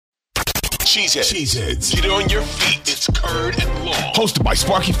Cheeseheads. Get on your feet. It's Curd and Long. Hosted by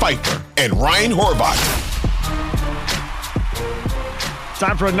Sparky Fifer and Ryan Horvath.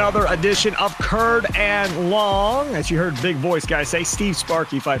 Time for another edition of Curd and Long. As you heard big voice guy say, Steve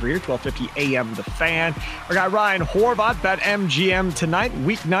Sparky Fifer here, 1250 AM The Fan. Our guy Ryan Horvath, BetMGM tonight,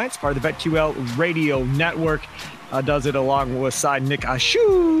 weeknights, part of the BetQL Radio Network. Does it alongside Nick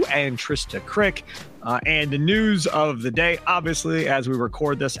Ashu and Trista Crick. And the news of the day, obviously, as we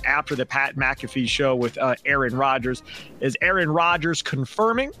record this after the Pat McAfee Show with Aaron Rodgers, is Aaron Rodgers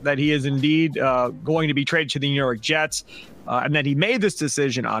confirming that he is indeed going to be traded to the New York Jets. And that he made this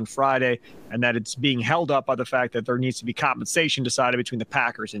decision on Friday, and that it's being held up by the fact that there needs to be compensation decided between the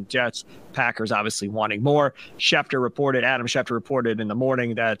Packers and Jets. Packers obviously wanting more. Adam Schefter reported in the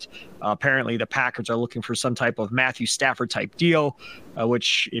morning that apparently the Packers are looking for some type of Matthew Stafford type deal,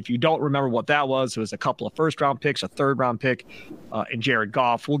 which if you don't remember what that was, it was a couple of first-round picks, a third-round pick, and Jared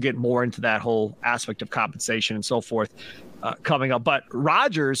Goff. We'll get more into that whole aspect of compensation and so forth coming up. But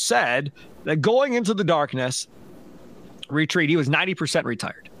Rodgers said that going into the darkness, retreat, he was 90%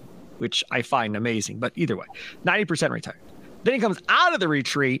 retired, which I find amazing. But either way, 90% retired. Then he comes out of the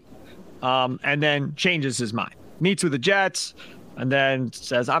retreat and then changes his mind. Meets with the Jets and then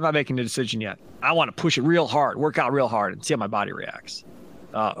says, I'm not making a decision yet. I want to push it real hard, work out real hard, and see how my body reacts.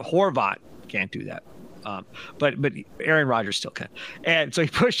 Horvath can't do that. But Aaron Rodgers still can. And so he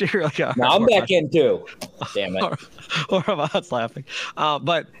pushed it really hard. Now I'm back in too. Damn it. Horvath's laughing.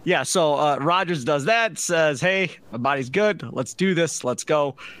 But yeah, so Rodgers does that, says, hey, my body's good. Let's do this. Let's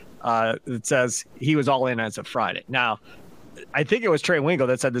go. It says he was all in as of Friday. Now, I think it was Trey Wingo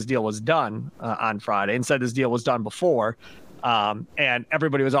that said this deal was done on Friday and said this deal was done before. And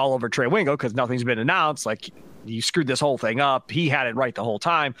everybody was all over Trey Wingo because nothing's been announced. Like, you screwed this whole thing up. He had it right the whole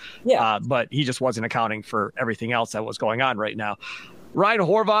time. Yeah. But he just wasn't accounting for everything else that was going on right now. Ryan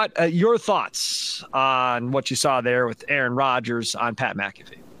Horvath, your thoughts on what you saw there with Aaron Rodgers on Pat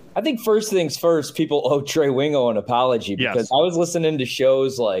McAfee? I think first things first, people owe Trey Wingo an apology because I was listening to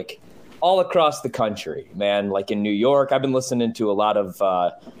shows like all across the country, man. Like in New York, I've been listening to a lot of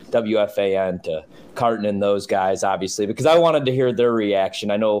WFAN to Carton and those guys, obviously, because I wanted to hear their reaction.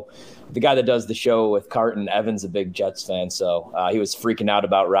 I know the guy that does the show with Carton, Evan's a big Jets fan, so he was freaking out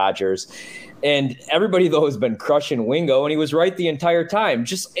about Rodgers. And everybody, though, has been crushing Wingo, and he was right the entire time.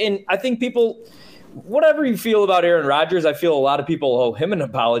 And I think people, whatever you feel about Aaron Rodgers, I feel a lot of people owe him an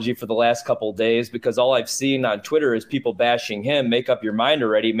apology for the last couple of days because all I've seen on Twitter is people bashing him. Make up your mind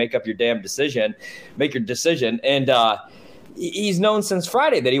already. Make up your damn decision. Make your decision. And he's known since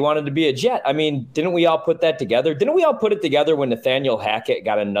Friday that he wanted to be a Jet. I mean, didn't we all put that together? Didn't we all put it together when Nathaniel Hackett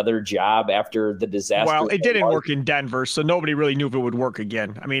got another job after the disaster? Well, it didn't work in Denver, so nobody really knew if it would work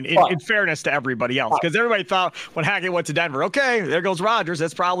again. I mean, in fairness to everybody else, because everybody thought when Hackett went to Denver, okay, there goes Rodgers.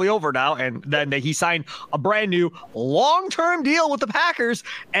 That's probably over now. And then he signed a brand new long-term deal with the Packers.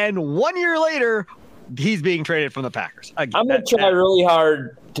 And 1 year later, he's being traded from the Packers. I'm going to try really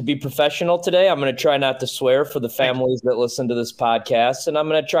hard to be professional today. I'm going to try not to swear for the families that listen to this podcast, and I'm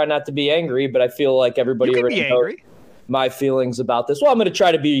going to try not to be angry, but I feel like everybody already knows my feelings about this. Well, I'm going to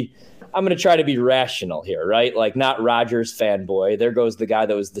try to be rational here, right? Like not Rodgers fanboy. There goes the guy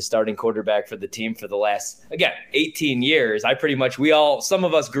that was the starting quarterback for the team for the last, 18 years. Some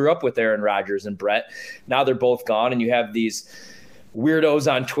of us grew up with Aaron Rodgers and Brett. Now they're both gone, and you have these weirdos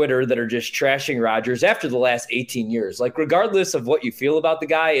on Twitter that are just trashing Rodgers after the last 18 years. Like, regardless of what you feel about the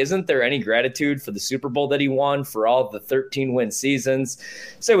guy, isn't there any gratitude for the Super Bowl that he won, for all the 13-win seasons?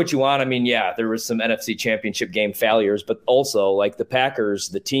 Say what you want. I mean, yeah, there was some NFC Championship game failures, but also, like, the Packers,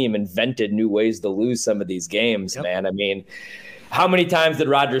 the team, invented new ways to lose some of these games, man. I mean, how many times did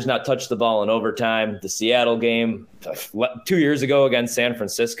Rodgers not touch the ball in overtime? The Seattle game 2 years ago against San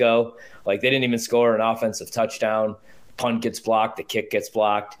Francisco, like, they didn't even score an offensive touchdown. Punt gets blocked, the kick gets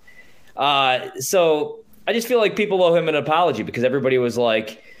blocked. So I just feel like people owe him an apology because everybody was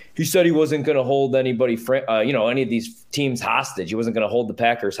like, he said he wasn't going to hold anybody, any of these teams hostage. He wasn't going to hold the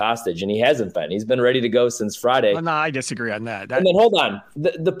Packers hostage, and he hasn't been. He's been ready to go since Friday. Well, no, I disagree on that. And then hold on.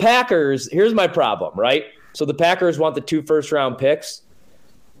 The Packers, here's my problem, right? So the Packers want the 2 first-round picks.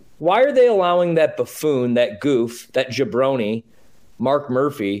 Why are they allowing that buffoon, that goof, that jabroni, Mark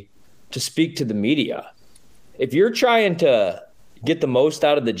Murphy, to speak to the media? If you're trying to get the most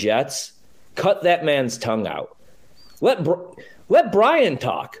out of the Jets, cut that man's tongue out. Let Brian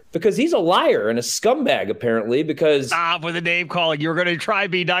talk because he's a liar and a scumbag, apparently, because... Stop with the name calling. You're going to try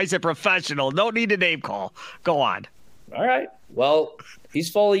and be nice and professional. Don't need a name call. Go on. All right. Well, he's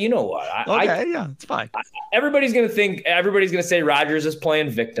full of you-know-what. It's fine. Everybody's going to say Rodgers is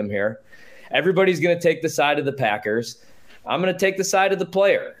playing victim here. Everybody's going to take the side of the Packers. I'm going to take the side of the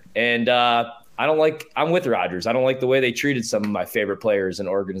player. And I'm with Rodgers. I don't like the way they treated some of my favorite players in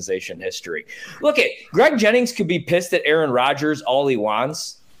organization history. Look, Greg Jennings could be pissed at Aaron Rodgers all he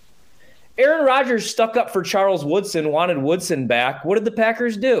wants. Aaron Rodgers stuck up for Charles Woodson, wanted Woodson back. What did the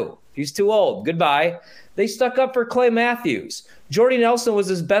Packers do? He's too old. Goodbye. They stuck up for Clay Matthews. Jordy Nelson was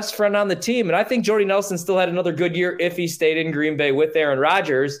his best friend on the team, and I think Jordy Nelson still had another good year if he stayed in Green Bay with Aaron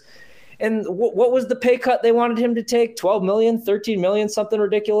Rodgers. And what was the pay cut they wanted him to take? $12 million, $13 million, something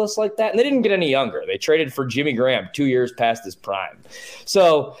ridiculous like that? And they didn't get any younger. They traded for Jimmy Graham 2 years past his prime.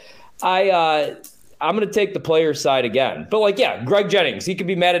 So I'm going to take the player side again. But, Greg Jennings, he could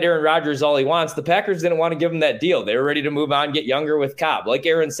be mad at Aaron Rodgers all he wants. The Packers didn't want to give him that deal. They were ready to move on, get younger with Cobb. Like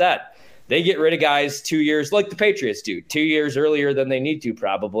Aaron said, they get rid of guys 2 years, like the Patriots do, 2 years earlier than they need to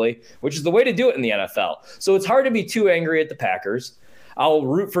probably, which is the way to do it in the NFL. So it's hard to be too angry at the Packers. I'll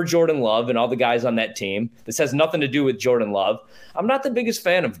root for Jordan Love and all the guys on that team. This has nothing to do with Jordan Love. I'm not the biggest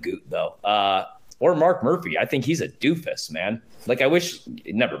fan of Goot, though, or Mark Murphy. I think he's a doofus, man. I wish –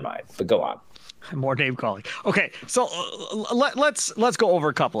 never mind, but go on. More name calling. Okay, so let's go over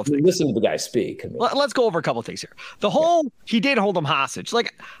a couple of things. Listen to the guy speak. Let's go over a couple of things here. The whole he did hold him hostage.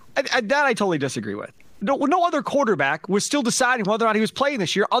 That I totally disagree with. No other quarterback was still deciding whether or not he was playing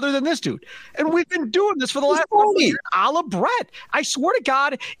this year other than this dude. And we've been doing this for the last 4 years, a la Brett. I swear to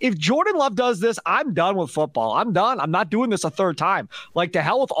God, if Jordan Love does this, I'm done with football. I'm done. I'm not doing this a third time. To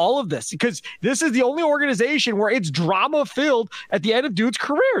hell with all of this, because this is the only organization where it's drama-filled at the end of dudes'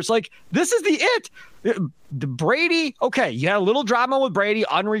 careers. This is the it. Brady, okay, you had a little drama with Brady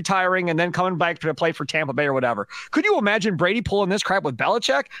unretiring and then coming back to play for Tampa Bay or whatever. Could you imagine Brady pulling this crap with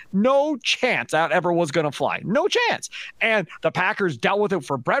Belichick? No chance that ever was going to fly. No chance. And the Packers dealt with it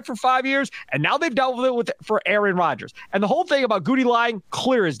for Brett for 5 years, and now they've dealt with it for Aaron Rodgers. And the whole thing about Goody lying,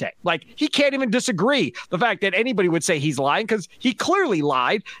 clear as day. He can't even disagree the fact that anybody would say he's lying, because he clearly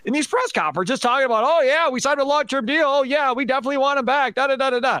lied in these press conferences talking about, oh, yeah, we signed a long-term deal. Oh, yeah, we definitely want him back.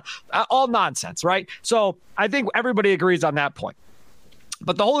 Da-da-da-da-da. All nonsense, right? So I think everybody agrees on that point.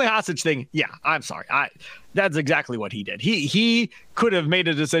 But the holy hostage thing, yeah, I'm sorry. That's exactly what he did. He could have made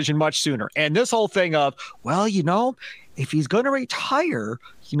a decision much sooner. And this whole thing of, if he's going to retire,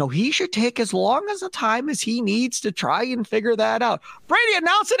 he should take as long as the time as he needs to try and figure that out. Brady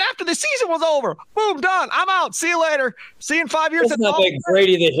announced it after the season was over. Boom, done. I'm out. See you later. See you in 5 years. It's not like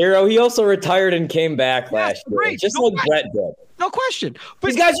Brady the hero. He also retired and came back last year, just like Brett did. No question. But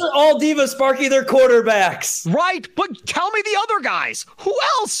these guys are all divas, Sparky. They're quarterbacks. Right. But tell me the other guys. Who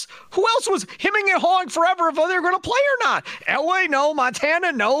else? Who else was hemming and hawing forever if they're going to play or not? Elway, no.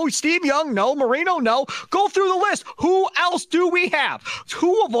 Montana, no. Steve Young, no. Marino, no. Go through the list. Who else do we have?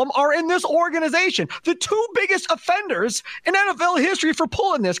 Two of them are in this organization. The two biggest offenders in NFL history for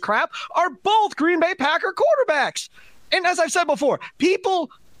pulling this crap are both Green Bay Packer quarterbacks. And as I've said before,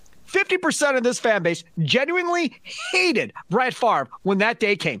 50% of this fan base genuinely hated Brett Favre when that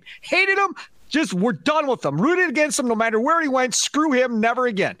day came. Hated him. Just we're done with him. Rooted against him no matter where he went. Screw him. Never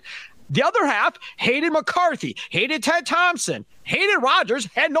again. The other half hated McCarthy. Hated Ted Thompson. Hated Rodgers.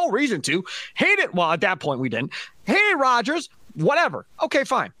 Had no reason to. At that point we didn't. Hated Rodgers. Whatever. Okay,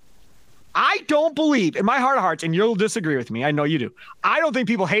 fine. I don't believe, in my heart of hearts, and you'll disagree with me, I know you do, I don't think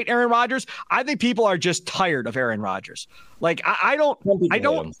people hate Aaron Rodgers. I think people are just tired of Aaron Rodgers. I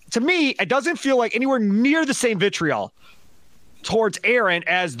don't, to me, it doesn't feel like anywhere near the same vitriol towards Aaron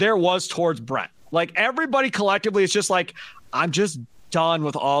as there was towards Brett. Everybody collectively is just I'm just done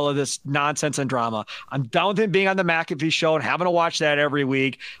with all of this nonsense and drama. I'm done with him being on the McAfee Show and having to watch that every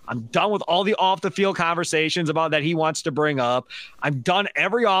week. I'm done with all the off-the-field conversations about that he wants to bring up. I'm done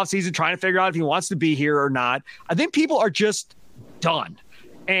every offseason trying to figure out if he wants to be here or not. I think people are just done.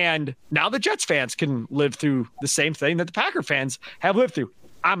 And now the Jets fans can live through the same thing that the Packer fans have lived through.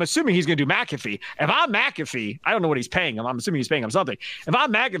 I'm assuming he's going to do McAfee. If I'm McAfee, I don't know what he's paying him. I'm assuming he's paying him something. If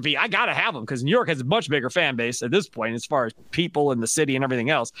I'm McAfee, I got to have him because New York has a much bigger fan base at this point as far as people in the city and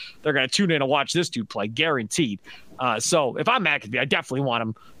everything else. They're going to tune in and watch this dude play, guaranteed. So if I'm McAfee, I definitely want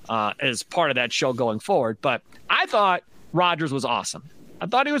him as part of that show going forward. But I thought Rodgers was awesome. I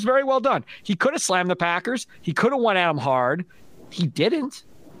thought he was very well done. He could have slammed the Packers. He could have went at him hard. He didn't.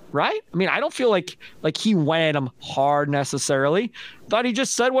 Right? I mean, I don't feel like he went at him hard necessarily. Thought he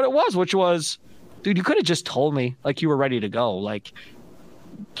just said what it was, which was, dude, you could have just told me you were ready to go.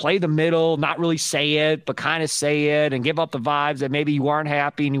 Play the middle, not really say it, but kind of say it and give up the vibes that maybe you weren't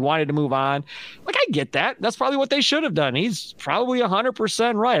happy and you wanted to move on. I get that. That's probably what they should have done. He's probably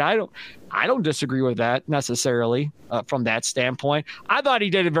 100% right. I don't disagree with that necessarily from that standpoint. I thought he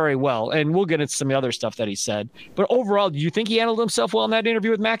did it very well, and we'll get into some other stuff that he said. But overall, do you think he handled himself well in that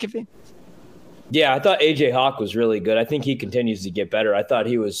interview with McAfee? Yeah, I thought AJ Hawk was really good. I think he continues to get better. I thought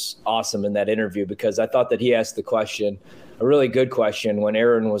he was awesome in that interview because I thought that he asked the question, a really good question, when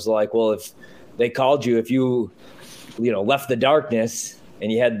Aaron was like, well, if they called you, if you left the darkness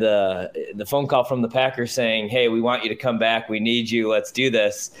and you had the phone call from the Packers saying, hey, we want you to come back. We need you. Let's do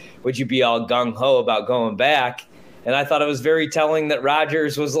this. Would you be all gung-ho about going back? And I thought it was very telling that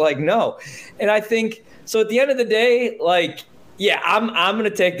Rodgers was like, no. And I think – so at the end of the day, like – yeah, I'm going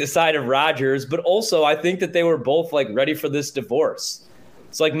to take the side of Rodgers, but also I think that they were both like ready for this divorce.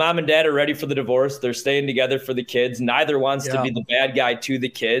 It's like mom and dad are ready for the divorce. They're staying together for the kids. Neither wants to be the bad guy to the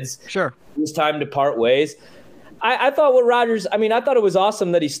kids. Sure. It was time to part ways. I thought what Rodgers – I mean, I thought it was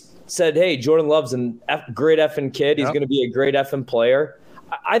awesome that he said, hey, Jordan Love's a great effing kid. He's going to be a great effing player.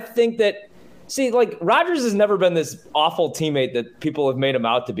 I think that – see, like, Rodgers has never been this awful teammate that people have made him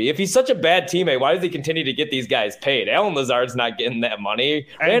out to be. If he's such a bad teammate, why does he continue to get these guys paid? Allen Lazard's not getting that money.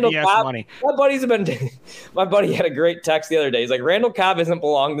 Randall Cobb, money. My buddy had a great text the other day. He's like, Randall Cobb hasn't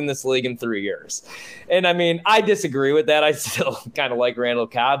belonged in this league in 3 years. And, I mean, I disagree with that. I still kind of like Randall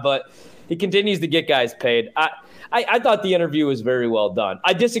Cobb, but he continues to get guys paid. I thought the interview was very well done.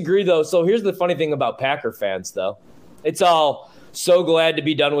 I disagree, though. So here's the funny thing about Packer fans, though. It's all – so glad to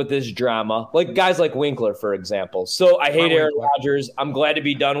be done with this drama. Like guys like Winkler, for example. So I hate Aaron Rodgers. I'm glad to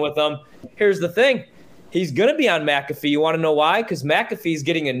be done with him. Here's the thing. He's going to be on McAfee. You want to know why? Because McAfee's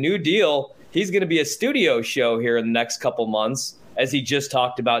getting a new deal. He's going to be a studio show here in the next couple months, as he just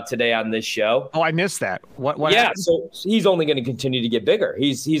talked about today on this show. Oh, I missed that. What yeah, happened? So he's only going to continue to get bigger.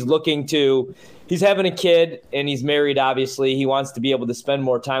 He's having a kid, and he's married, obviously. He wants to be able to spend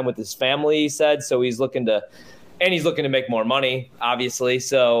more time with his family, he said. So he's looking to make more money, obviously.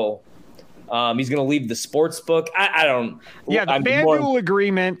 So he's going to leave the sports book. I don't. Yeah, the FanDuel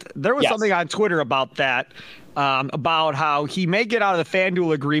agreement. There was something on Twitter about that, about how he may get out of the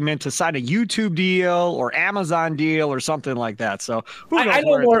FanDuel agreement to sign a YouTube deal or Amazon deal or something like that. So I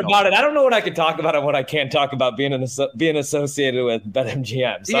know more about it. I don't know what I can talk about and what I can't talk about being associated with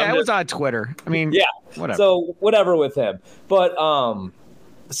BetMGM. So it was on Twitter. I mean, whatever. So whatever with him, but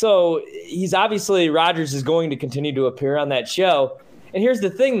So he's obviously Rodgers is going to continue to appear on that show. And here's the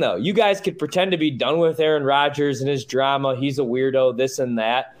thing, though. You guys could pretend to be done with Aaron Rodgers and his drama. He's a weirdo, this and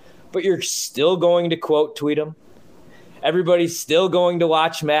that. But you're still going to quote tweet him. Everybody's still going to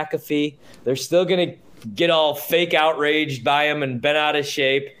watch McAfee. They're still going to get all fake outraged by him and bent out of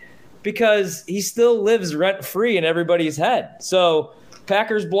shape because he still lives rent-free in everybody's head. So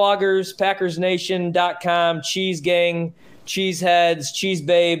Packers bloggers, PackersNation.com, Cheese Gang, Cheeseheads, Cheese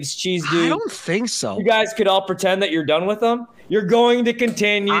Babes, Cheese Dudes. I don't think so. You guys could all pretend that you're done with him. You're going to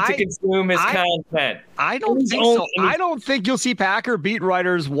continue to consume his content. I don't think so. I don't think you'll see Packer beat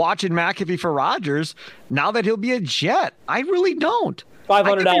writers watching McAfee for Rodgers now that he'll be a Jet. I really don't.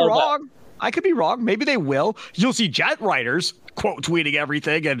 $500. I could be wrong. Maybe they will. You'll see Jet writers quote tweeting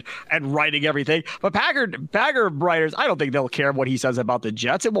everything and writing everything. But Packer writers, I don't think they'll care what he says about the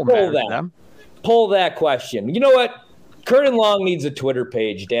Jets. It won't matter to them. Pull that question. You know what? Curtin Long needs a Twitter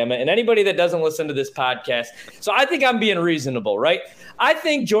page, damn it. And anybody that doesn't listen to this podcast. So I think I'm being reasonable, right? I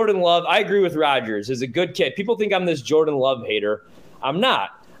think Jordan Love, I agree with Rodgers, is a good kid. People think I'm this Jordan Love hater. I'm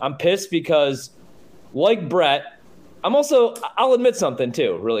not. I'm pissed because, like Brett, I'll admit something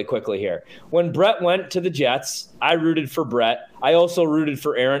too, really quickly here. When Brett went to the Jets, I rooted for Brett. I also rooted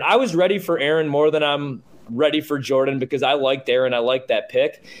for Aaron. I was ready for Aaron more than I'm ready for Jordan because I liked Aaron. I liked that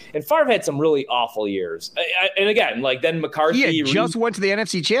pick. And Favre had some really awful years. And again, like then McCarthy. He just went to the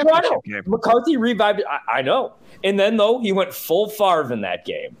NFC Championship game. McCarthy revived. I know. And then, though, he went full Favre in that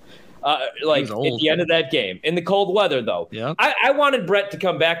game. At the end of that game. In the cold weather, though. Yeah. I wanted Brett to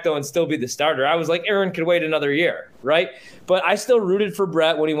come back, though, and still be the starter. I was like, Aaron could wait another year, right? But I still rooted for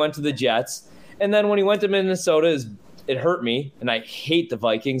Brett when he went to the Jets. And then when he went to Minnesota, it hurt me, and I hate the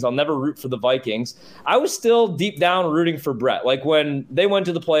Vikings. I'll never root for the Vikings. I was still deep down rooting for Brett. Like when they went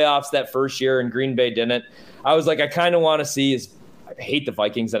to the playoffs that first year and Green Bay didn't, I was like, I kind of want to see I hate the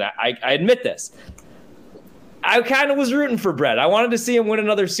Vikings, and I admit this. I kind of was rooting for Brett. I wanted to see him win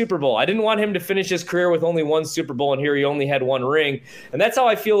another Super Bowl. I didn't want him to finish his career with only one Super Bowl, and here he only had one ring. And that's how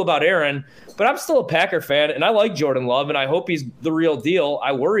I feel about Aaron. But I'm still a Packer fan, and I like Jordan Love, and I hope he's the real deal.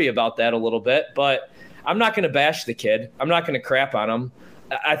 I worry about that a little bit, but I'm not going to bash the kid. I'm not going to crap on him.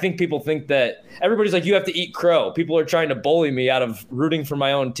 I think people think that everybody's like, you have to eat crow. People are trying to bully me out of rooting for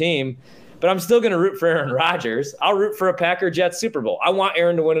my own team. But I'm still going to root for Aaron Rodgers. I'll root for a Packer-Jets Super Bowl. I want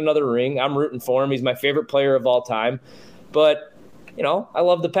Aaron to win another ring. I'm rooting for him. He's my favorite player of all time. But, I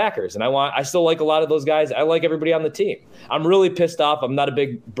love the Packers, and I still like a lot of those guys. I like everybody on the team. I'm really pissed off. I'm not a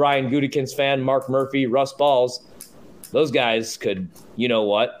big Brian Gutekunst fan, Mark Murphy, Russ Balls. those guys could, you know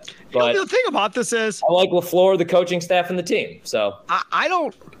what? But the thing about this is, I like LaFleur, the coaching staff, and the team. So I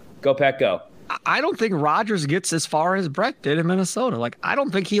don't go Pack, go. I don't think Rodgers gets as far as Brett did in Minnesota. Like, I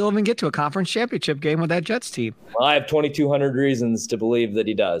don't think he'll even get to a conference championship game with that Jets team. Well, I have 2,200 reasons to believe that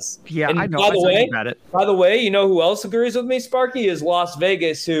he does. Yeah, and I know. By the way, you know who else agrees with me, Sparky, is Las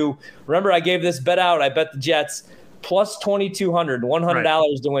Vegas, who, remember, I gave this bet out. I bet the Jets plus 2,200,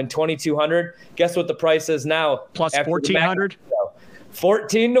 $100 to win 2,200. Guess what the price is now? Plus 1,400?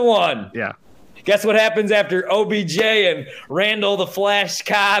 14-1. Yeah. Guess what happens after OBJ and Randall the Flash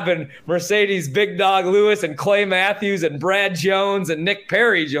Cobb and Mercedes Big Dog Lewis and Clay Matthews and Brad Jones and Nick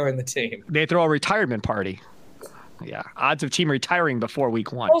Perry join the team? They throw a retirement party. Yeah, odds of team retiring before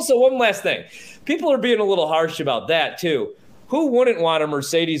week 1. Also, one last thing. People are being a little harsh about that, too. Who wouldn't want a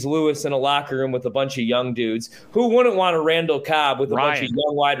Mercedes Lewis in a locker room with a bunch of young dudes? Who wouldn't want a Randall Cobb with a bunch of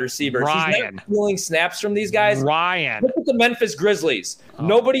young wide receivers? He's not stealing snaps from these guys. Look at the Memphis Grizzlies.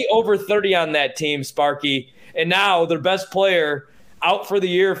 Nobody over 30 on that team, Sparky. And now their best player out for the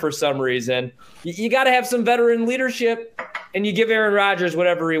year for some reason. You got to have some veteran leadership, and you give Aaron Rodgers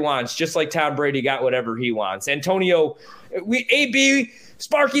whatever he wants, just like Tom Brady got whatever he wants. Antonio,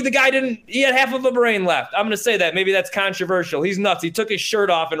 Sparky, the guy he had half of a brain left. I'm going to say that. Maybe that's controversial. He's nuts. He took his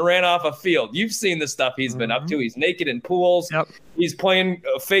shirt off and ran off a field. You've seen the stuff he's been up to. He's naked in pools. Yep. He's playing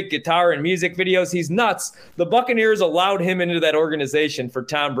a fake guitar in music videos. He's nuts. The Buccaneers allowed him into that organization for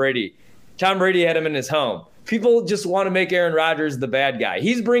Tom Brady. Tom Brady had him in his home. People just want to make Aaron Rodgers the bad guy.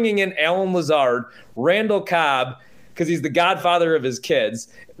 He's bringing in Alan Lazard, Randall Cobb, because he's the godfather of his kids,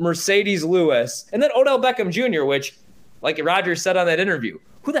 Mercedes Lewis, and then Odell Beckham Jr., which, like Rodgers said on that interview,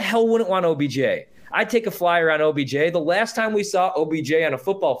 who the hell wouldn't want OBJ? I'd take a flyer on OBJ. The last time we saw OBJ on a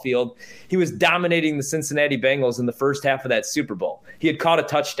football field, he was dominating the Cincinnati Bengals in the first half of that Super Bowl. He had caught a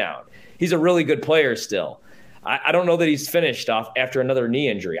touchdown. He's a really good player still. I don't know that he's finished off after another knee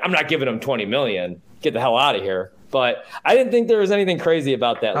injury. I'm not giving him $20 million. Get the hell out of here. But I didn't think there was anything crazy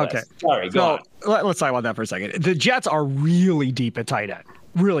about that list. Sorry, go on. Let's talk about that for a second. The Jets are really deep at tight end.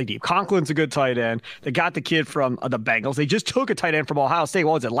 Really deep. Conklin's a good tight end. They got the kid from the Bengals. They just took a tight end from Ohio State.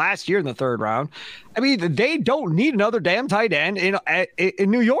 What was it, last year in the 3rd round? I mean, they don't need another damn tight end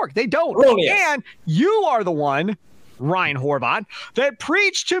in New York. They don't. Brilliant. And you are the one, Ryan Horvath, that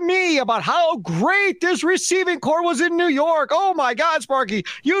preached to me about how great this receiving core was in New York. Oh, my God, Sparky.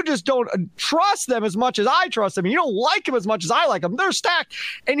 You just don't trust them as much as I trust them. You don't like them as much as I like them. They're stacked.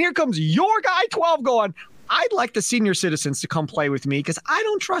 And here comes your guy 12 going, I'd like the senior citizens to come play with me because I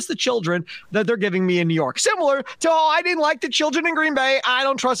don't trust the children that they're giving me in New York. Similar to, I didn't like the children in Green Bay. I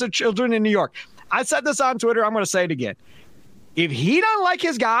don't trust the children in New York. I said this on Twitter. I'm going to say it again. If he doesn't like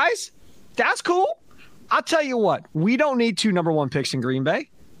his guys, that's cool. I'll tell you what. We don't need 2 number 1 picks in Green Bay.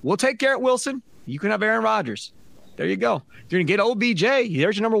 We'll take Garrett Wilson. You can have Aaron Rodgers. There you go. You're going to get OBJ.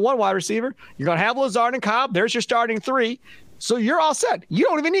 There's your number 1 wide receiver. You're going to have Lazard and Cobb. There's your starting 3. So you're all set. You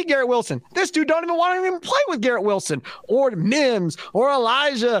don't even need Garrett Wilson. This dude don't even want to even play with Garrett Wilson or Mims or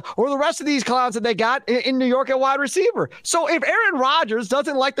Elijah or the rest of these clowns that they got in New York at wide receiver. So if Aaron Rodgers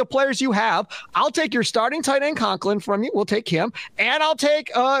doesn't like the players you have, I'll take your starting tight end Conklin from you. We'll take him. And I'll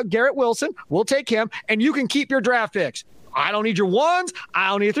take Garrett Wilson. We'll take him. And you can keep your draft picks. I don't need your 1s. I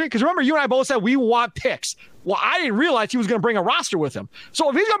don't need 3. Because remember, you and I both said we want picks. Well, I didn't realize he was going to bring a roster with him. So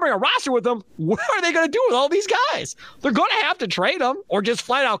if he's going to bring a roster with him, what are they going to do with all these guys? They're going to have to trade them or just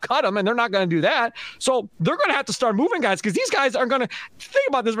flat out cut them, and they're not going to do that. So they're going to have to start moving guys because these guys are going to – think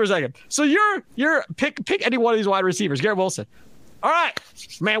about this for a second. So you're pick any one of these wide receivers, Garrett Wilson. All right.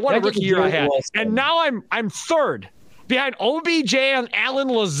 Man, what a rookie year I had. And now I'm 3rd. Behind OBJ and Alan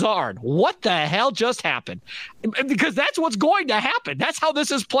Lazard. What the hell just happened? Because that's what's going to happen. That's how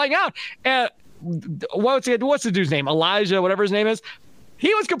this is playing out. What's the dude's name? Elijah, whatever his name is.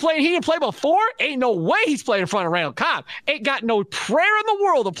 He was complaining he didn't play before. Ain't no way he's playing in front of Randall Cobb. Ain't got no prayer in the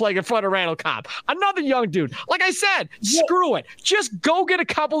world of playing in front of Randall Cobb. Another young dude. Like I said, screw it. Just go get a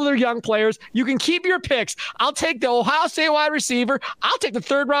couple of their young players. You can keep your picks. I'll take the Ohio State wide receiver. I'll take the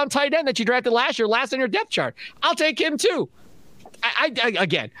 3rd round tight end that you drafted last year, last on your depth chart. I'll take him too.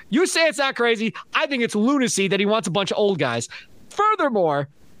 Again, you say it's not crazy. I think it's lunacy that he wants a bunch of old guys. Furthermore,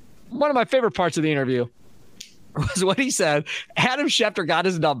 one of my favorite parts of the interview was what he said. Adam Schefter got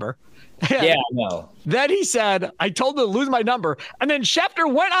his number. Yeah, I know. Then he said, I told him to lose my number. And then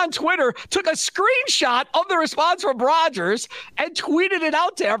Schefter went on Twitter, took a screenshot of the response from Rodgers, and tweeted it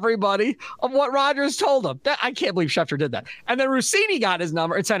out to everybody of what Rodgers told him. I can't believe Schefter did that. And then Rossini got his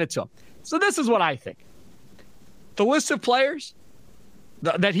number and sent it to him. So this is what I think. The list of players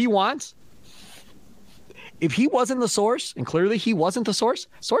that he wants, if he wasn't the source, and clearly he wasn't the source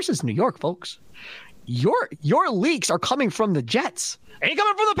is New York, folks. your leaks are coming from the Jets. Ain't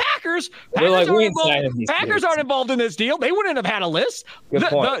coming from the Packers. Packers aren't involved in this deal. They wouldn't have had a list.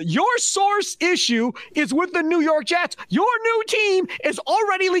 Your source issue is with the New York Jets. Your new team is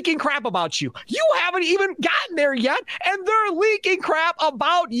already leaking crap about you. You haven't even gotten there yet, and they're leaking crap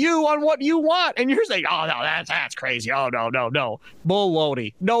about you on what you want. And you're saying, oh, no, that's crazy. Oh, no.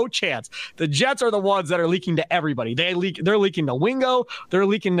 Baloney. No chance. The Jets are the ones that are leaking to everybody. They're leaking to Wingo. They're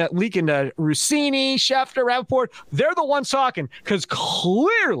leaking to Rossini, Schefter, Rappaport. They're the ones talking because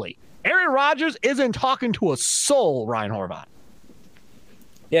clearly Aaron Rodgers isn't talking to a soul, Ryan Horvath.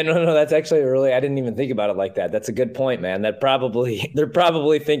 Yeah, no, that's actually I didn't even think about it like that. That's a good point, man. They're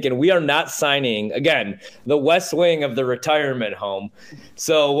probably thinking we are not signing, again, the West Wing of the retirement home.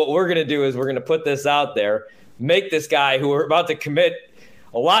 So what we're going to do is we're going to put this out there, make this guy who we're about to commit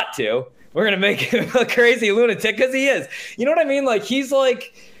a lot to, we're going to make him a crazy lunatic because he is. You know what I mean? Like, he's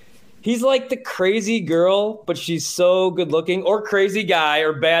like the crazy girl, but she's so good looking, or crazy guy,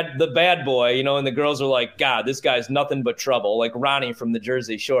 or the bad boy, and the girls are like, God, this guy's nothing but trouble, like Ronnie from the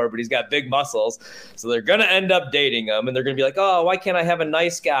Jersey Shore, but he's got big muscles. So they're going to end up dating him, and they're going to be like, oh, why can't I have a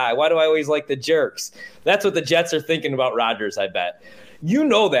nice guy? Why do I always like the jerks? That's what the Jets are thinking about Rodgers, I bet. You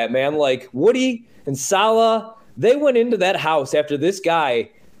know that, man. Like Woody and Saleh, they went into that house after this guy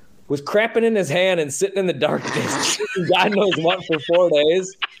was crapping in his hand and sitting in the darkness, God knows what, for 4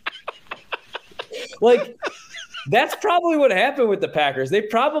 days. Like, that's probably what happened with the Packers. They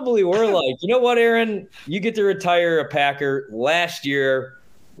probably were like, you know what, Aaron? You get to retire a Packer last year,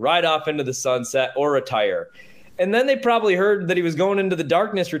 ride off into the sunset, or retire. And then they probably heard that he was going into the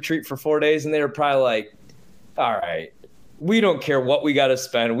darkness retreat for 4 days, and they were probably like, all right, we don't care what we got to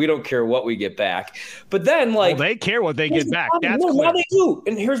spend. We don't care what we get back. But then, like, they care what they get back. That's now they do.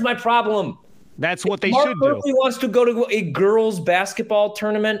 And here's my problem. That's what they Mark should do. Murphy wants to go to a girls' basketball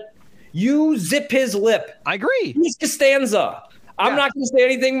tournament. You zip his lip. I agree. He's Costanza. I'm not going to say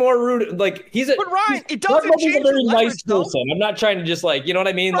anything more rude. Like, But Ryan, it doesn't change a very the nice leverage, person. I'm not trying to just, like, you know what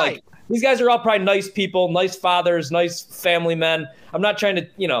I mean? Right. Like, these guys are all probably nice people, nice fathers, nice family men. I'm not trying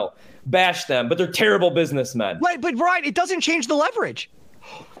to, bash them, but they're terrible businessmen. Right, but Ryan, it doesn't change the leverage.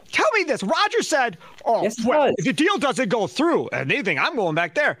 Tell me this. Rodgers said, if the deal doesn't go through and they think I'm going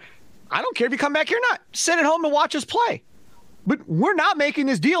back there, I don't care if you come back here or not. Sit at home and watch us play. But we're not making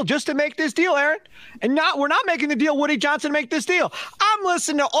this deal just to make this deal, Aaron. And we're not making the deal, Woody Johnson, to make this deal. I'm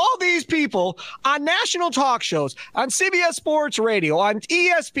listening to all these people on national talk shows, on CBS Sports Radio, on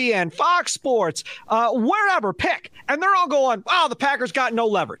ESPN, Fox Sports, wherever, pick. And they're all going, wow, the Packers got no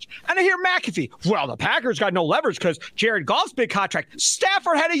leverage. And I hear McAfee, well, the Packers got no leverage because Jared Goff's big contract.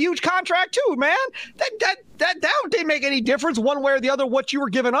 Stafford had a huge contract too, man. That didn't make any difference one way or the other what you were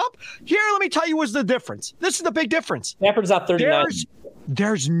giving up. Here, let me tell you what's the difference. This is the big difference. Stafford's out 39.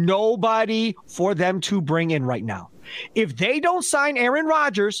 There's nobody for them to bring in right now. If they don't sign Aaron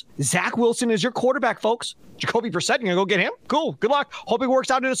Rodgers, Zach Wilson is your quarterback, folks. Jacoby Brissett, you're going to go get him? Cool. Good luck. Hope it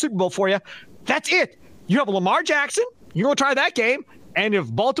works out in a Super Bowl for you. That's it. You have Lamar Jackson. You're going to try that game. And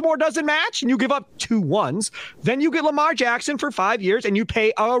if Baltimore doesn't match and you give up 2 1s, then you get Lamar Jackson for 5 years and you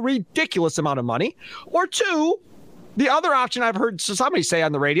pay a ridiculous amount of money. Or 2, the other option I've heard somebody say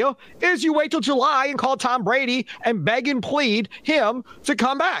on the radio is you wait till July and call Tom Brady and beg and plead him to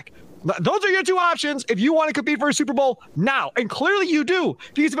come back. Those are your 2 options if you want to compete for a Super Bowl now. And clearly you do.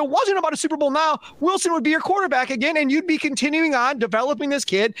 Because if it wasn't about a Super Bowl now, Wilson would be your quarterback again, and you'd be continuing on developing this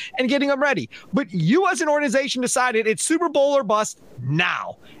kid and getting him ready. But you as an organization decided it's Super Bowl or bust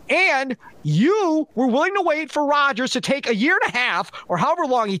now. And you were willing to wait for Rodgers to take a year and a half or however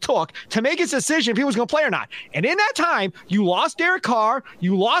long he took to make his decision if he was going to play or not. And in that time, you lost Derek Carr,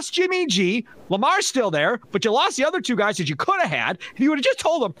 you lost Jimmy G, Lamar's still there, but you lost the other 2 guys that you could have had. If you would have just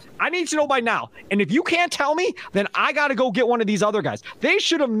told them, I need to know by now. And if you can't tell me, then I got to go get one of these other guys. They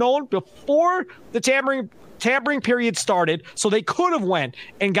should have known before the tampering period started, so they could have went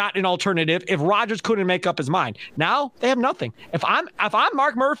and got an alternative if Rodgers couldn't make up his mind. Now they have nothing. If I'm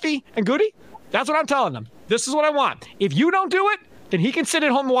Mark Murphy and Goody, that's what I'm telling them. This is what I want. If you don't do it, then he can sit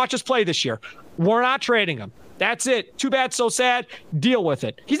at home and watch us play this year. We're not trading him. That's it. Too bad, so sad. Deal with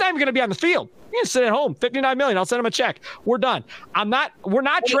it. He's not even going to be on the field. He's going to sit at home. $59 million. I'll send him a check. We're done. We're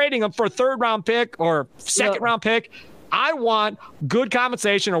not trading him for a 3rd-round pick or 2nd-round pick. I want good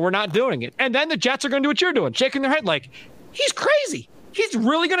compensation or we're not doing it. And then the Jets are going to do what you're doing, shaking their head like, he's crazy. He's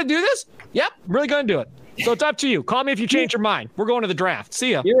really going to do this? Yep, really going to do it. So it's up to you. Call me if you change your mind. We're going to the draft.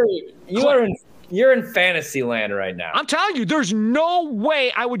 See ya. You're in fantasy land right now. I'm telling you, there's no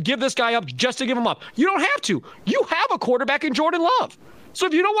way I would give this guy up just to give him up. You don't have to. You have a quarterback in Jordan Love. So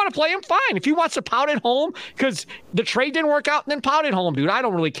if you don't want to play him, fine. If he wants to pout at home because the trade didn't work out, then pout at home, dude. I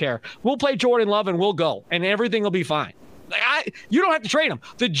don't really care. We'll play Jordan Love and we'll go, and everything will be fine. You don't have to trade him.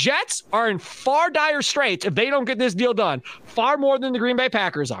 The Jets are in far dire straits if they don't get this deal done, far more than the Green Bay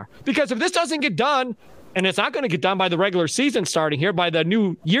Packers are. Because if this doesn't get done, and it's not going to get done by the regular season starting here, by the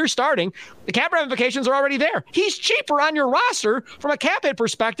new year starting, the cap ramifications are already there. He's cheaper on your roster from a cap hit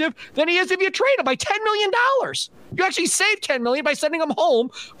perspective than he is if you trade him by $10 million. You actually save $10 million by sending him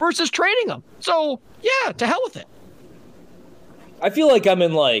home versus trading him. So, yeah, to hell with it. I feel like I'm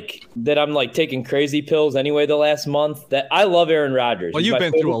taking crazy pills anyway the last month. That I love Aaron Rodgers. Well, you've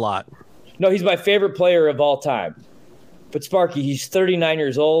been through a lot. No, he's my favorite player of all time. But Sparky, he's 39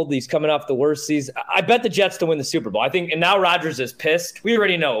 years old. He's coming off the worst season. I bet the Jets to win the Super Bowl. I think, and now Rodgers is pissed. We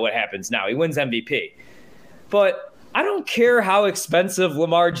already know what happens now. He wins MVP. But I don't care how expensive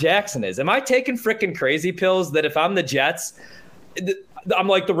Lamar Jackson is. Am I taking freaking crazy pills that if I'm the Jets, I'm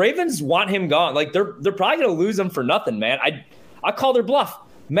like, the Ravens want him gone. Like they're probably going to lose him for nothing, man. I call their bluff.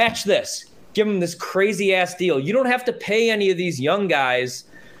 Match this. Give them this crazy-ass deal. You don't have to pay any of these young guys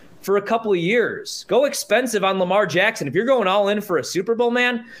for a couple of years. Go expensive on Lamar Jackson. If you're going all in for a Super Bowl,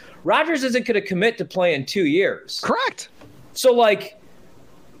 man, Rodgers isn't going to commit to play in 2 years. Correct. So,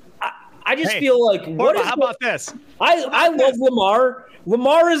 I just feel like how about this? I love Lamar.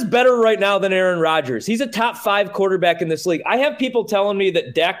 Lamar is better right now than Aaron Rodgers. He's a top 5 quarterback in this league. I have people telling me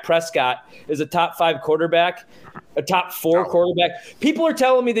that Dak Prescott is a top 5 quarterback, a top 4 quarterback. People are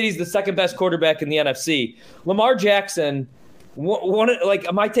telling me that he's the second best quarterback in the NFC. Lamar Jackson,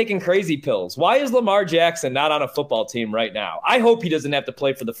 am I taking crazy pills? Why is Lamar Jackson not on a football team right now? I hope he doesn't have to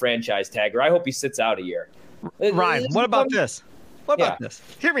play for the franchise tag, or I hope he sits out a year. Ryan, what about this? What about this?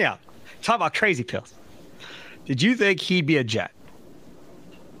 Hear me out. Talk about crazy pills. Did you think he'd be a Jet?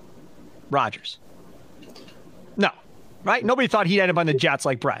 Rodgers. No, right? Nobody thought he'd end up on the Jets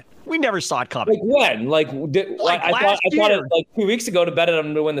like Brett. We never saw it coming. Like when? I thought it like 2 weeks ago to bet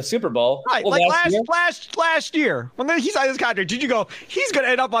him to win the Super Bowl. Right, well, last year. When he signed this contract, did you go, he's going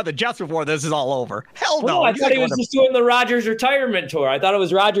to end up on the Jets before this is all over? Hell no. I thought he was just doing the Rodgers retirement tour. I thought it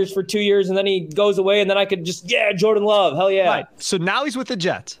was Rodgers for 2 years, and then he goes away, and then I could just, Jordan Love. Hell yeah. Right. So now he's with the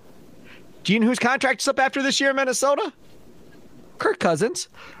Jets. Do you know whose contract is up after this year in Minnesota? Kirk Cousins.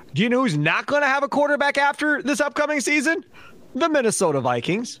 Do you know who's not going to have a quarterback after this upcoming season? The Minnesota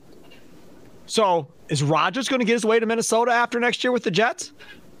Vikings. So is Rodgers going to get his way to Minnesota after next year with the Jets?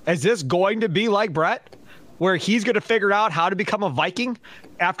 Is this going to be like Brett, where he's going to figure out how to become a Viking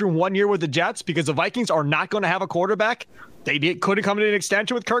after 1 year with the Jets? Because the Vikings are not going to have a quarterback. They could have come to an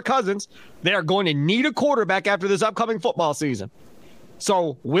extension with Kirk Cousins. They are going to need a quarterback after this upcoming football season.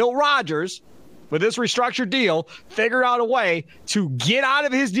 So will Rodgers, with this restructured deal, figure out a way to get out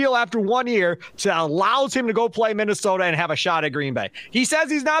of his deal after 1 year to allows him to go play Minnesota and have a shot at Green Bay? He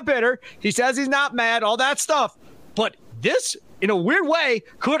says he's not bitter. He says he's not mad, all that stuff. But this, in a weird way,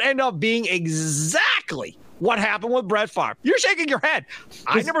 could end up being exactly what happened with Brett Favre. You're shaking your head.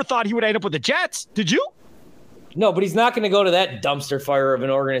 I never thought he would end up with the Jets. Did you? No, but he's not going to go to that dumpster fire of an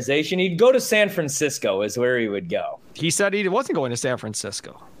organization. He'd go to San Francisco is where he would go. He said he wasn't going to San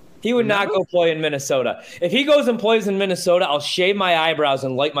Francisco. He would not go play in Minnesota. If he goes and plays in Minnesota, I'll shave my eyebrows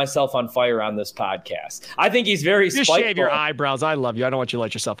and light myself on fire on this podcast. I think he's very spiteful. You shave your eyebrows. I love you. I don't want you to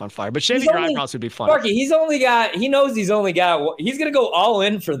light yourself on fire. But shaving your eyebrows would be fun. Sparky, he knows he's going to go all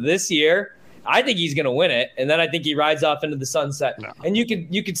in for this year. I think he's going to win it. And then I think he rides off into the sunset. No. And you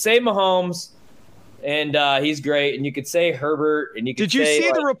could say Mahomes, and he's great. And you could say Herbert, and you could say Did you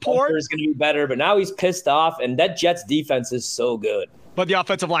see the report? Is going to be better, but now he's pissed off, and that Jets defense is so good. But the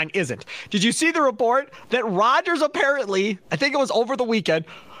offensive line isn't. Did you see the report that Rodgers apparently, I think it was over the weekend,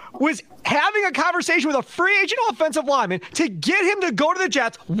 was having a conversation with a free agent offensive lineman to get him to go to the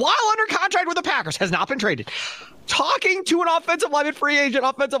Jets while under contract with the Packers, has not been traded. Talking to an offensive lineman, free agent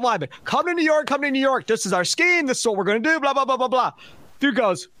offensive lineman. Come to New York. This is our scheme. This is what we're going to do, blah, blah, blah, blah, blah. Dude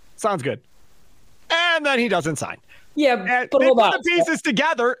goes, sounds good. And then he doesn't sign. Yeah, but they put the pieces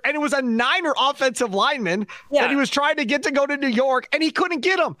together, and it was a Niner offensive lineman that he was trying to get to go to New York, and he couldn't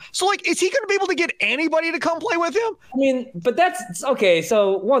get him. So, is he going to be able to get anybody to come play with him? I mean, but that's okay.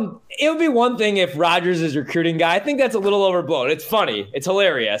 So, it would be one thing if Rodgers is recruiting guy. I think that's a little overblown. It's funny. It's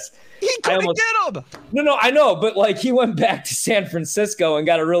hilarious. He couldn't get him. No, I know. But, he went back to San Francisco and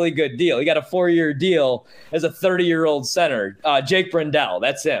got a really good deal. He got a 4-year deal as a 30-year-old center. Jake Brendel,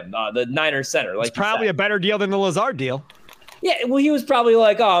 that's him, the Niners center. It's probably a better deal than the Lazard deal. Yeah, well, he was probably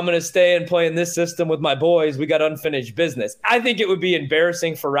like, I'm going to stay and play in this system with my boys. We got unfinished business. I think it would be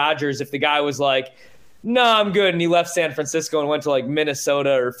embarrassing for Rodgers if the guy was like, no, I'm good. And he left San Francisco and went to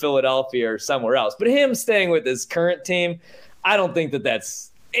Minnesota or Philadelphia or somewhere else. But him staying with his current team, I don't think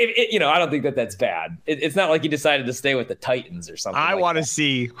that's I don't think that's bad. It's not like he decided to stay with the Titans or something. I want to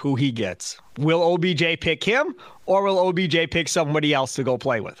see who he gets. Will OBJ pick him, or will OBJ pick somebody else to go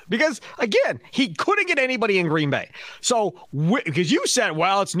play with? Because, again, he couldn't get anybody in Green Bay. So, because you said,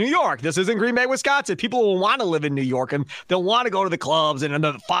 well, it's New York. This isn't Green Bay, Wisconsin. People will want to live in New York, and they'll want to go to the clubs and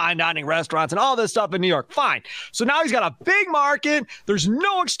the fine dining restaurants and all this stuff in New York. Fine. So now he's got a big market. There's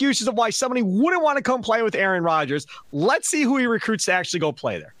no excuses of why somebody wouldn't want to come play with Aaron Rodgers. Let's see who he recruits to actually go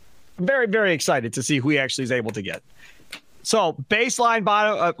play there. I'm very, very excited to see who he actually is able to get. So, baseline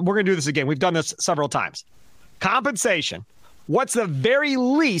bottom, we're going to do this again. We've done this several times. Compensation. What's the very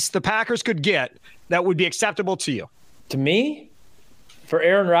least the Packers could get that would be acceptable to you? To me? For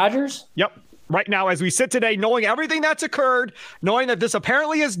Aaron Rodgers? Yep. Right now, as we sit today, knowing everything that's occurred, knowing that this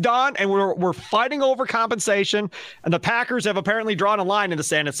apparently is done, and we're fighting over compensation, and the Packers have apparently drawn a line in the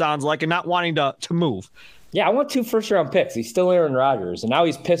sand, it sounds like, and not wanting to move. Yeah, I want 2 first-round picks. He's still Aaron Rodgers, and now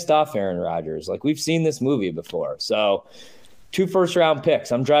he's pissed off Aaron Rodgers. Like, we've seen this movie before. So, 2 first-round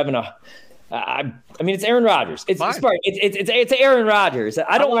picks. I'm driving I mean, it's Aaron Rodgers. It's smart. It's Aaron Rodgers.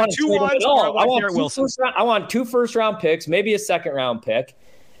 I don't want 2 ones at all. I want 2 first-round picks, maybe a second-round pick.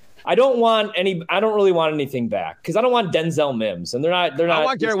 I don't really want anything back because I don't want Denzel Mims, and they're not. I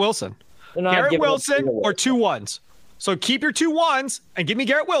want Garrett Wilson. Garrett Wilson or 2 ones. So keep your 2 ones and give me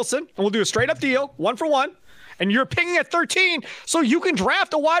Garrett Wilson, and we'll do a straight-up deal, 1 for 1. And you're picking at 13, so you can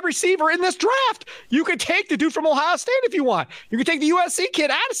draft a wide receiver in this draft. You could take the dude from Ohio State if you want. You can take the USC kid,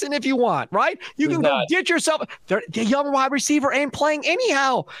 Addison, if you want, right? You can go get yourself – the young wide receiver ain't playing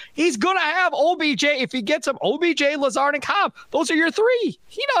anyhow. He's going to have OBJ if he gets him. OBJ, Lazard, and Cobb. Those are your 3.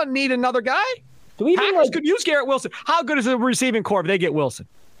 He doesn't need another guy. Packers could use Garrett Wilson. How good is the receiving corps if they get Wilson?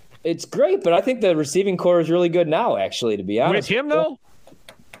 It's great, but I think the receiving corps is really good now, actually, to be honest. With him, though?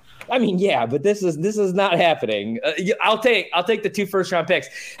 I mean, yeah, but this is not happening. I'll take the 2 first-round picks.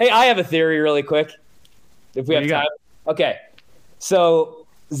 Hey, I have a theory really quick, if we have time. Okay, so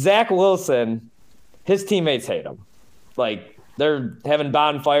Zach Wilson, his teammates hate him. Like, they're having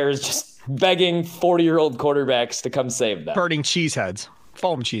bonfires just begging 40-year-old quarterbacks to come save them. Burning cheeseheads,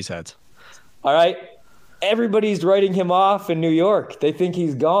 foam cheeseheads. All right? Everybody's writing him off in New York. They think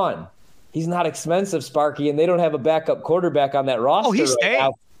he's gone. He's not expensive, Sparky, and they don't have a backup quarterback on that roster. Oh, he's staying.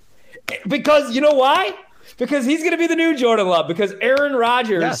 Now. Because you know why? Because he's going to be the new Jordan Love. Because Aaron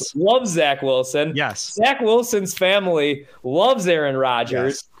Rodgers loves Zach Wilson. Yes. Zach Wilson's family loves Aaron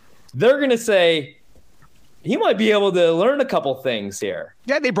Rodgers. Yes. They're going to say he might be able to learn a couple things here.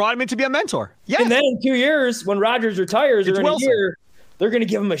 Yeah, they brought him in to be a mentor. Yes. And then in 2 years, when Rodgers retires, they're going to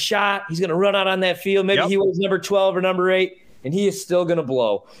give him a shot. He's going to run out on that field. Maybe he was number 12 or number 8, and he is still going to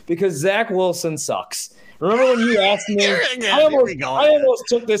blow because Zach Wilson sucks. Remember when you asked me? I almost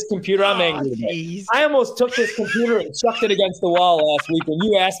took this computer. I'm angry today. I almost took this computer and chucked it against the wall last week when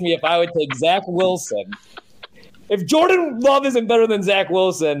you asked me if I would take Zach Wilson. If Jordan Love isn't better than Zach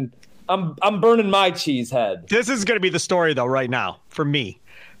Wilson, I'm burning my cheese head. This is going to be the story, though, right now, for me.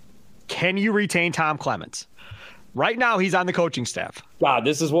 Can you retain Tom Clements? Right now, he's on the coaching staff. God,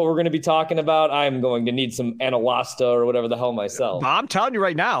 this is what we're going to be talking about. I'm going to need some Anawasta or whatever the hell myself. I'm telling you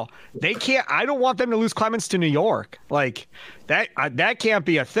right now, they can't. I don't want them to lose Clements to New York. Like that can't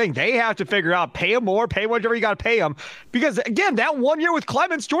be a thing. They have to figure out, pay him more, pay whatever you got to pay him. Because again, that 1 year with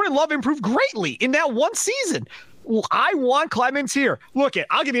Clements, Jordan Love improved greatly in that one season. I want Clements here.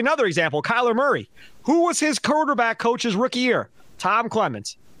 I'll give you another example. Kyler Murray. Who was his quarterback coach's rookie year? Tom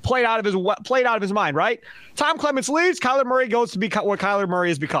Clements. Played out of his mind, right? Tom Clements leaves. Kyler Murray goes to become what Kyler Murray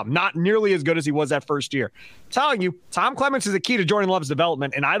has become. Not nearly as good as he was that first year. I'm telling you, Tom Clements is the key to Jordan Love's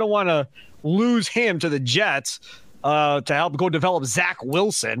development, and I don't want to lose him to the Jets to help go develop Zach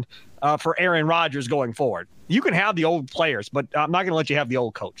Wilson for Aaron Rodgers going forward. You can have the old players, but I'm not going to let you have the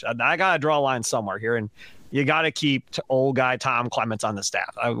old coach. I got to draw a line somewhere here, and you got to keep old guy Tom Clements on the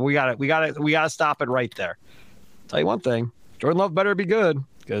staff. We got to stop it right there. Tell you one thing, Jordan Love better be good.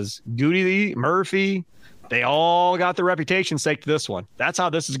 Because Goody, Murphy, they all got their reputation staked to this one. That's how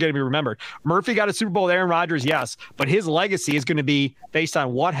this is going to be remembered. Murphy got a Super Bowl with Aaron Rodgers, yes, but his legacy is going to be based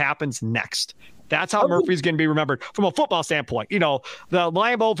on what happens next. That's how Murphy's going to be remembered from a football standpoint. You know, the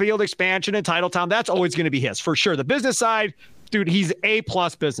Lambeau Field expansion in Titletown, that's always going to be his, for sure. The business side, dude, he's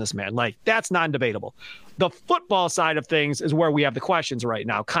A-plus businessman. Like, that's non-debatable. The football side of things is where we have the questions right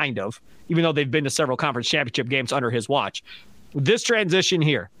now, kind of, even though they've been to several conference championship games under his watch. This transition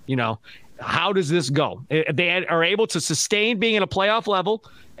here, you know, how does this go? They are able to sustain being in a playoff level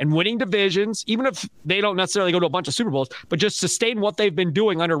and winning divisions, even if they don't necessarily go to a bunch of Super Bowls, but just sustain what they've been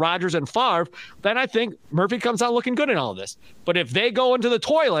doing under Rodgers and Favre, then I think Murphy comes out looking good in all of this. But if they go into the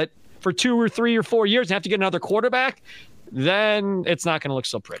toilet for 2 or 3 or 4 years and have to get another quarterback, then it's not going to look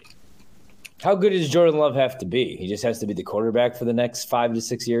so pretty. How good does Jordan Love have to be? He just has to be the quarterback for the next 5 to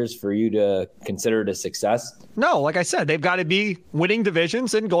 6 years for you to consider it a success? No, like I said, they've got to be winning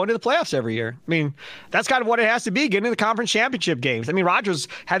divisions and going to the playoffs every year. I mean, that's kind of what it has to be, getting in the conference championship games. I mean, Rodgers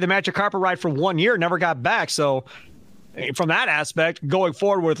had the magic carpet ride for 1 year, never got back. So from that aspect, going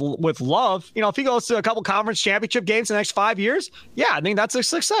forward with Love, if he goes to a couple conference championship games in the next 5 years, yeah, I think that's a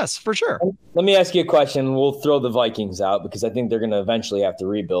success for sure. Let me ask you a question. We'll throw the Vikings out because I think they're going to eventually have to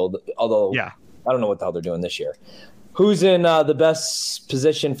rebuild, although I don't know what the hell they're doing this year. Who's in the best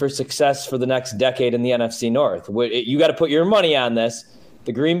position for success for the next decade in the NFC North? You got to put your money on this.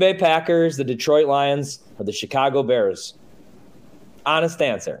 The Green Bay Packers, the Detroit Lions, or the Chicago Bears? Honest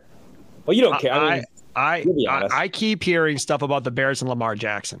answer. Well, you don't care. I keep hearing stuff about the Bears and Lamar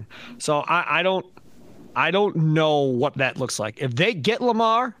Jackson. So I don't know what that looks like. If they get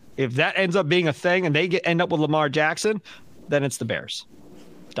Lamar, if that ends up being a thing and they end up with Lamar Jackson, then it's the Bears.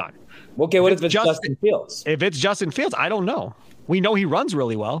 Done. Okay, what if it's Justin Fields? If it's Justin Fields, I don't know. We know he runs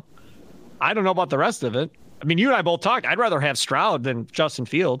really well. I don't know about the rest of it. I mean, you and I both talked. I'd rather have Stroud than Justin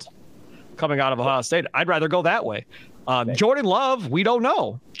Fields coming out of Ohio State. I'd rather go that way. Jordan Love, we don't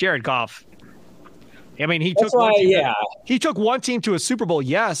know. Jared Goff. I mean, he took one team to a Super Bowl,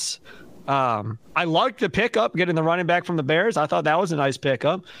 yes. I liked the pickup, getting the running back from the Bears. I thought that was a nice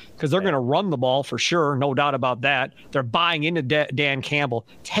pickup because they're going to run the ball for sure, no doubt about that. They're buying into Dan Campbell.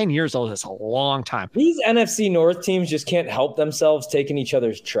 10 years old is a long time. These NFC North teams just can't help themselves taking each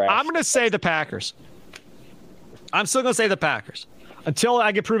other's trash. I'm going to say the Packers. I'm still going to say the Packers until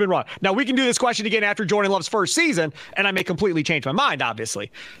I get proven wrong. Now, we can do this question again after Jordan Love's first season, and I may completely change my mind,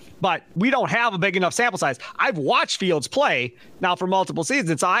 obviously. But we don't have a big enough sample size. I've watched Fields play now for multiple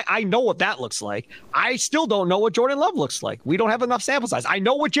seasons, so I know what that looks like. I still don't know what Jordan Love looks like. We don't have enough sample size. I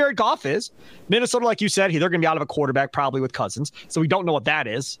know what Jared Goff is. Minnesota, like you said, they're going to be out of a quarterback probably with Cousins, so we don't know what that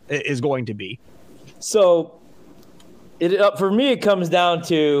is going to be. So for me, it comes down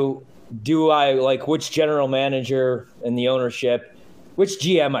to, do I like which general manager and the ownership, which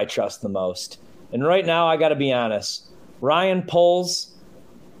GM I trust the most? And right now, I got to be honest, Ryan Poles,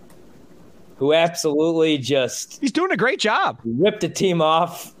 who absolutely he's doing a great job. Ripped a team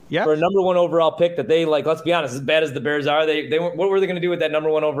off for a number 1 overall pick that they, like, let's be honest, as bad as the Bears are, what were they going to do with that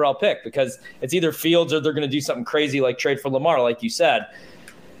number 1 overall pick? Because it's either Fields or they're going to do something crazy like trade for Lamar, like you said.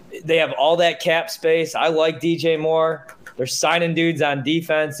 They have all that cap space. I like DJ Moore. They're signing dudes on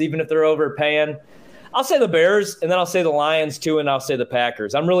defense, even if they're overpaying. I'll say the Bears, and then I'll say the Lions too, and I'll say the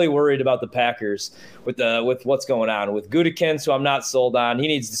Packers. I'm really worried about the Packers with what's going on with Gutekunst, who I'm not sold on. He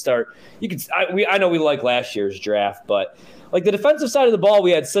needs to start. I know we like last year's draft, but like the defensive side of the ball,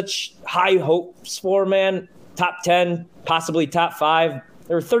 we had such high hopes for, man. Top 10, possibly top 5.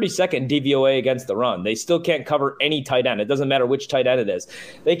 They were 32nd DVOA against the run. They still can't cover any tight end. It doesn't matter which tight end it is.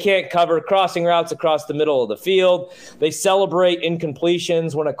 They can't cover crossing routes across the middle of the field. They celebrate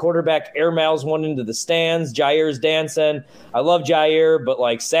incompletions when a quarterback airmails one into the stands. Jair's dancing. I love Jair, but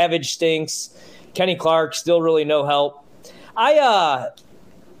like Savage stinks. Kenny Clark, still really no help.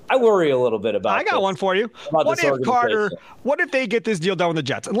 I worry a little bit about. I got one for you. What if they get this deal done with the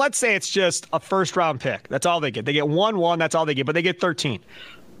Jets? And let's say it's just a first-round pick. That's all they get. They get 1-1. That's all they get. But they get 13.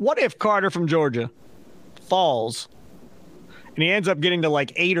 What if Carter from Georgia falls and he ends up getting to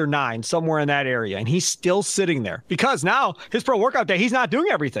like 8 or 9, somewhere in that area, and he's still sitting there? Because now his pro workout day, he's not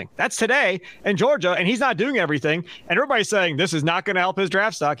doing everything. That's today in Georgia, and he's not doing everything. And everybody's saying this is not going to help his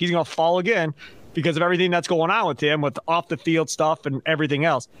draft stock. He's going to fall again because of everything that's going on with him, with off-the-field stuff and everything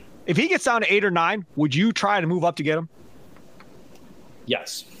else. If he gets down to 8 or 9, would you try to move up to get him?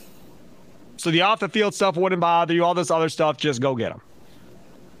 Yes. So the off-the-field stuff wouldn't bother you. All this other stuff, just go get him.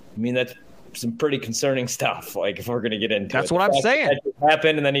 I mean, that's some pretty concerning stuff, like, if we're going to get into That's what I'm saying. That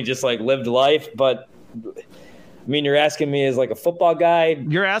happened, and then he just, like, lived life. But, I mean, you're asking me as, like, a football guy.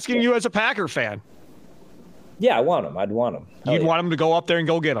 You're asking you as a Packer fan. Yeah, I want him. I'd want him. You'd want him to go up there and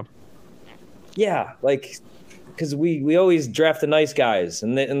go get him. Yeah, like, because we always draft the nice guys,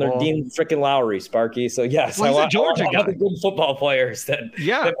 and they're Dean freaking Lowry, Sparky. So, yes, I want Georgia guy. The good football players that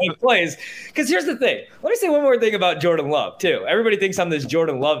make plays. Because here's the thing. Let me say one more thing about Jordan Love, too. Everybody thinks I'm this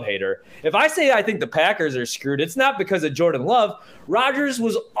Jordan Love hater. If I say I think the Packers are screwed, it's not because of Jordan Love. Rodgers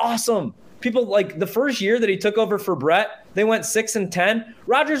was awesome. People, like, the first year that he took over for Brett, they went 6-10.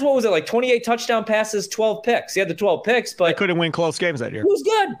 Rodgers, what was it, like 28 touchdown passes, 12 picks? He had the 12 picks, but they couldn't win close games that year. He was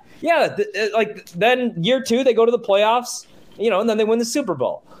good. Yeah, then year 2, they go to the playoffs, and then they win the Super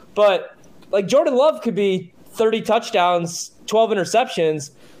Bowl. But, like, Jordan Love could be 30 touchdowns, 12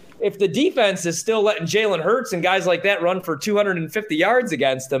 interceptions. If the defense is still letting Jalen Hurts and guys like that run for 250 yards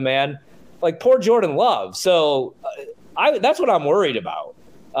against them, man, like, poor Jordan Love. So That's what I'm worried about.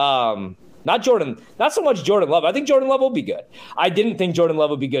 Not so much Jordan Love. I think Jordan Love will be good. I didn't think Jordan Love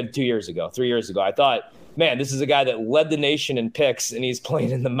would be good 3 years ago. I thought, man, this is a guy that led the nation in picks, and he's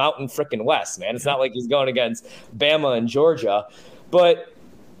playing in the Mountain frickin' West, man. It's not like he's going against Bama and Georgia. But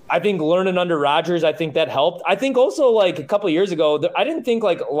I think learning under Rodgers, I think that helped. I think also, like, a couple of years ago, I didn't think,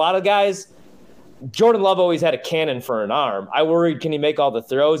 like, a lot of guys – Jordan Love always had a cannon for an arm. I worried, can he make all the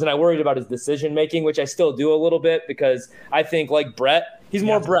throws? And I worried about his decision-making, which I still do a little bit because I think, like Brett, he's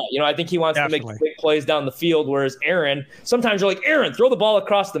more Brett. I think he wants to make big plays down the field, whereas Aaron, sometimes you're like, Aaron, throw the ball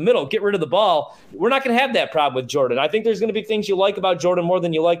across the middle, get rid of the ball. We're not going to have that problem with Jordan. I think there's going to be things you like about Jordan more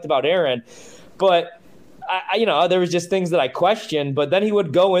than you liked about Aaron. But, there was just things that I questioned. But then he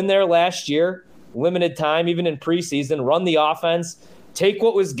would go in there last year, limited time, even in preseason, run the offense, take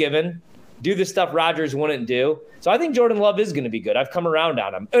what was given, do the stuff Rodgers wouldn't do. So I think Jordan Love is going to be good. I've come around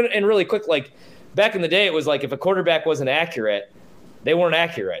on him. And really quick, like back in the day, it was like if a quarterback wasn't accurate, they weren't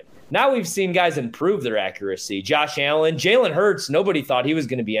accurate. Now we've seen guys improve their accuracy. Josh Allen, Jalen Hurts, nobody thought he was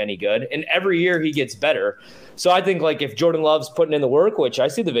going to be any good. And every year he gets better. So I think like if Jordan Love's putting in the work, which I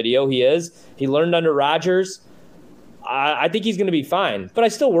see the video, he learned under Rodgers. I think he's going to be fine, but I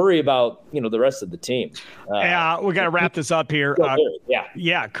still worry about, the rest of the team. We got to wrap this up here.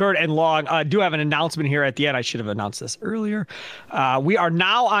 Yeah, Kurt and Long do have an announcement here at the end. I should have announced this earlier. We are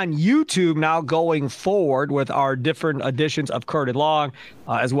now on YouTube now going forward with our different editions of Kurt and Long,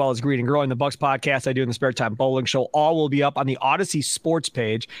 as well as Green and Growing, the Bucks podcast I do in the Spare Time Bowling Show. All will be up on the Odyssey Sports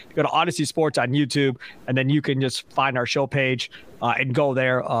page. You go to Odyssey Sports on YouTube, and then you can just find our show page and go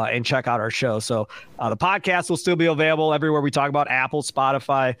there and check out our show. So the podcast will still be available everywhere we talk about: Apple,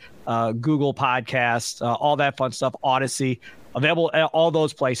 Spotify, Google Podcasts, all that fun stuff, Odyssey, available at all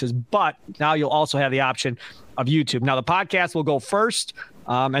those places. But now you'll also have the option of YouTube. Now the podcast will go first,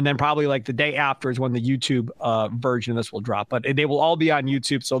 and then probably like the day after is when the YouTube version of this will drop. But they will all be on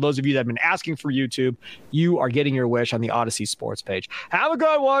YouTube. So those of you that have been asking for YouTube, you are getting your wish on the Odyssey Sports page. Have a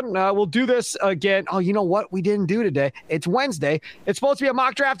good one. We'll do this again. Oh, you know what we didn't do today? It's Wednesday. It's supposed to be a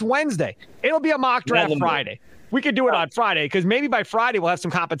mock draft Wednesday. It'll be a mock draft Friday. We could do it on Friday because maybe by Friday we'll have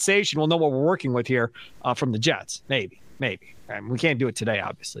some compensation. We'll know what we're working with here from the Jets. Maybe. We can't do it today,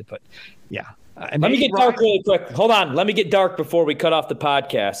 obviously, but yeah. Let me get dark really quick. Hold on. Let me get dark before we cut off the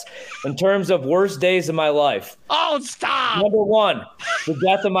podcast. In terms of worst days of my life. Oh, stop. Number 1, the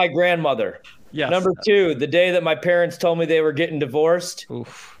death of my grandmother. Yes. Number 2, the day that my parents told me they were getting divorced.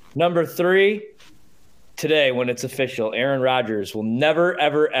 Oof. Number 3, today when it's official, Aaron Rodgers will never,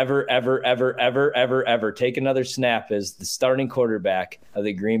 ever, ever, ever, ever, ever, ever, ever take another snap as the starting quarterback of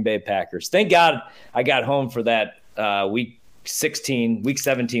the Green Bay Packers. Thank God I got home for that week 17,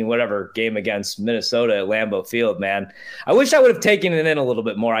 whatever, game against Minnesota at Lambeau Field, man. I wish I would have taken it in a little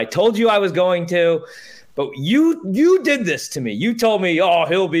bit more. I told you I was going to, but you did this to me. You told me, oh,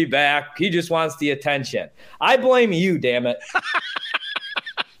 he'll be back. He just wants the attention. I blame you, damn it.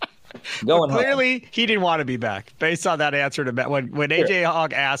 Clearly, he didn't want to be back based on that answer to when AJ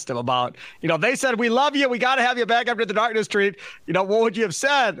Hogg asked him about, they said, we love you. We got to have you back after the darkness streak. What would you have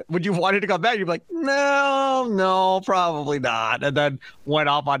said? Would you want him to come back? You'd be like, no, probably not. And then went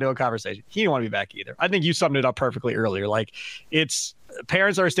off onto a conversation. He didn't want to be back either. I think you summed it up perfectly earlier. Like it's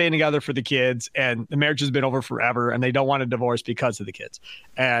parents are staying together for the kids and the marriage has been over forever and they don't want a divorce because of the kids.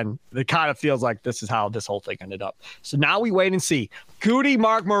 And it kind of feels like this is how this whole thing ended up. So now we wait and see. Goody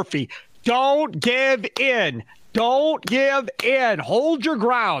Mark Murphy. Don't give in. Don't give in. Hold your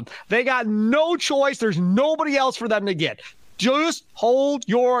ground. They got no choice. There's nobody else for them to get. Just hold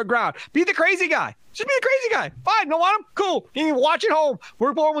your ground. Be the crazy guy. Just be the crazy guy. Fine. Don't want him? Cool. He can watch at home.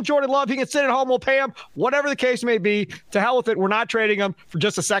 We're born with Jordan Love. He can sit at home. We'll pay him. Whatever the case may be. To hell with it. We're not trading him for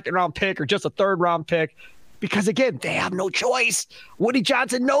just a second-round pick or just a third-round pick. Because, again, they have no choice. Woody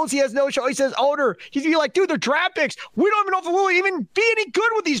Johnson knows he has no choice as owner. He's going to be like, dude, they're draft picks. We don't even know if we'll even be any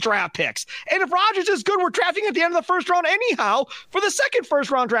good with these draft picks. And if Rodgers is good, we're drafting at the end of the first round anyhow for the second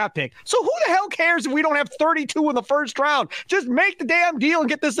first-round draft pick. So who the hell cares if we don't have 32 in the first round? Just make the damn deal and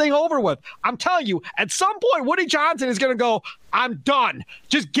get this thing over with. I'm telling you, at some point, Woody Johnson is going to go, I'm done.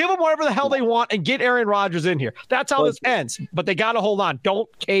 Just give them whatever the hell they want and get Aaron Rodgers in here. That's how this ends. But they got to hold on. Don't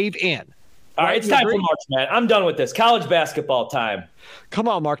cave in. All right, it's time for March, man. I'm done with this. College basketball time. Come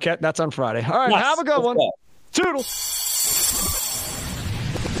on, Marquette. That's on Friday. All right, have a good one. Toodles.